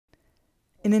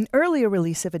In an earlier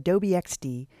release of Adobe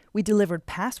XD, we delivered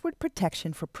password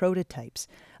protection for prototypes,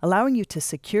 allowing you to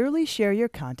securely share your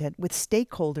content with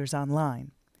stakeholders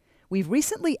online. We've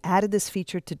recently added this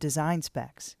feature to design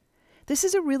specs. This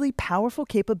is a really powerful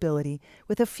capability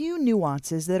with a few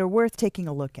nuances that are worth taking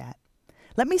a look at.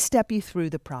 Let me step you through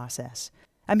the process.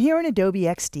 I'm here in Adobe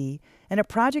XD, and a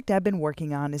project I've been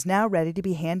working on is now ready to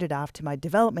be handed off to my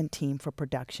development team for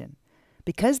production.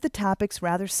 Because the topic's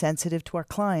rather sensitive to our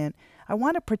client, I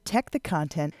want to protect the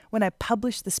content when I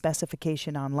publish the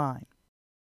specification online.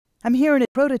 I'm here in a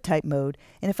prototype mode,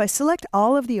 and if I select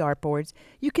all of the artboards,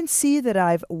 you can see that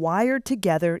I've wired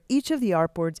together each of the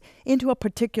artboards into a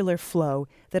particular flow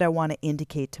that I want to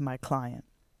indicate to my client.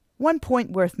 One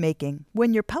point worth making,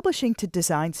 when you're publishing to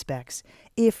design specs,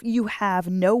 if you have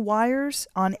no wires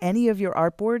on any of your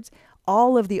artboards,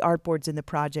 all of the artboards in the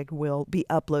project will be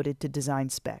uploaded to design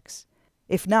specs.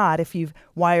 If not, if you've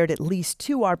wired at least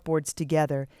two artboards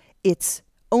together, it's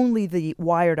only the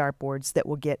wired artboards that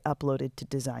will get uploaded to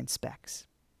design specs.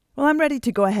 Well, I'm ready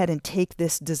to go ahead and take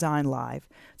this design live.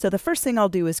 So the first thing I'll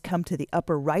do is come to the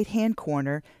upper right-hand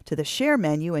corner to the Share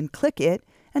menu and click it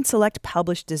and select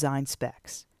Publish Design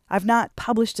Specs. I've not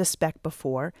published a spec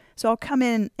before, so I'll come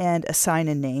in and assign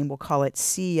a name. We'll call it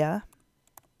SIA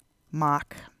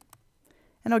Mock,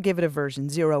 and I'll give it a version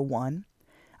 01.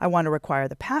 I want to require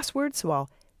the password, so I'll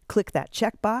click that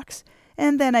checkbox,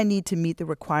 and then I need to meet the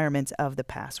requirements of the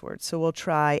password. So we'll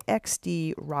try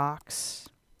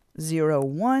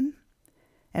xdrocks01,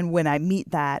 and when I meet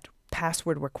that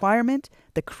password requirement,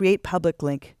 the Create Public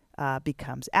link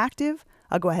becomes active.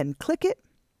 I'll go ahead and click it.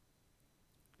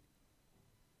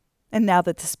 And now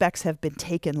that the specs have been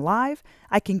taken live,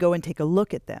 I can go and take a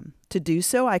look at them. To do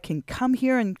so, I can come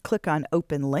here and click on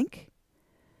Open Link.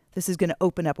 This is going to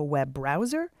open up a web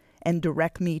browser and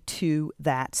direct me to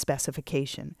that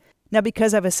specification. Now,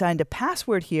 because I've assigned a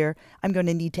password here, I'm going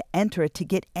to need to enter it to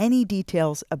get any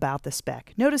details about the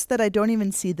spec. Notice that I don't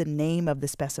even see the name of the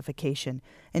specification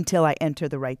until I enter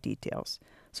the right details.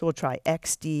 So we'll try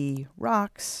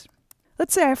xdrocks.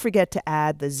 Let's say I forget to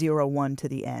add the 01 to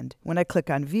the end. When I click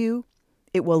on View,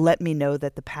 it will let me know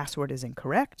that the password is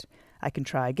incorrect. I can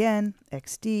try again,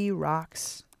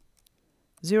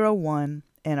 xdrocks01,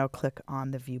 and I'll click on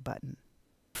the View button.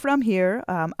 From here,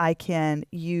 I can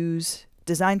use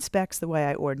design specs the way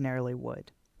I ordinarily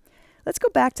would. Let's go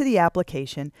back to the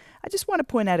application. I just want to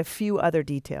point out a few other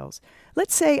details.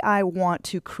 Let's say I want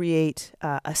to create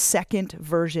a second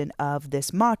version of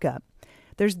this mockup.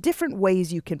 There's different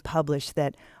ways you can publish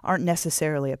that aren't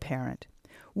necessarily apparent.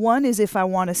 One is if I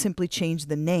want to simply change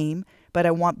the name, but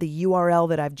I want the URL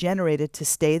that I've generated to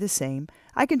stay the same,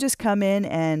 I can just come in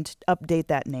and update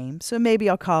that name. So maybe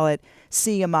I'll call it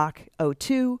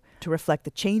CMOC02 to reflect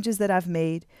the changes that I've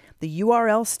made. The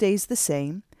URL stays the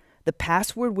same. The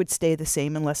password would stay the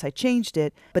same unless I changed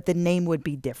it, but the name would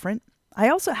be different. I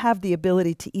also have the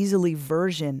ability to easily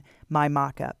version my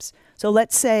mockups. So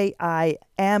let's say I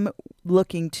am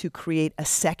looking to create a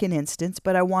second instance,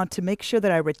 but I want to make sure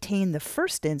that I retain the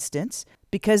first instance.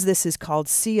 Because this is called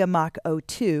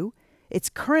CMOC02, it's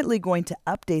currently going to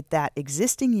update that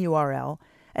existing URL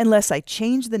unless I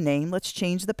change the name. Let's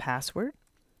change the password.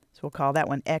 So we'll call that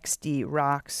one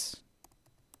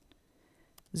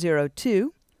xdrocks02,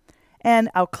 and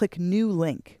I'll click New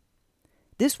Link.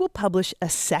 This will publish a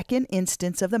second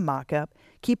instance of the mockup,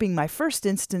 keeping my first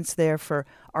instance there for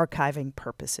archiving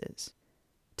purposes.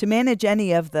 To manage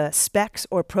any of the specs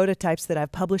or prototypes that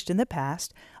I've published in the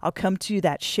past, I'll come to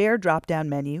that Share drop-down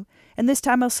menu, and this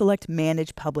time I'll select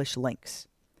Manage Publish Links.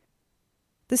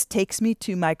 This takes me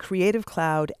to my Creative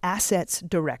Cloud Assets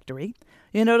directory.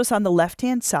 You'll notice on the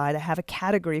left-hand side I have a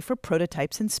category for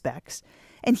prototypes and specs,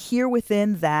 and here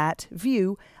within that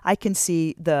view I can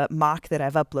see the mock that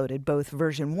I've uploaded, both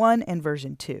version 1 and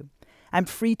version 2. I'm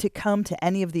free to come to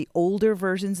any of the older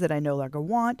versions that I no longer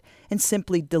want and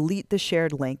simply delete the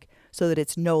shared link so that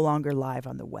it's no longer live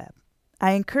on the web.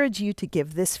 I encourage you to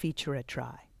give this feature a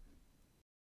try.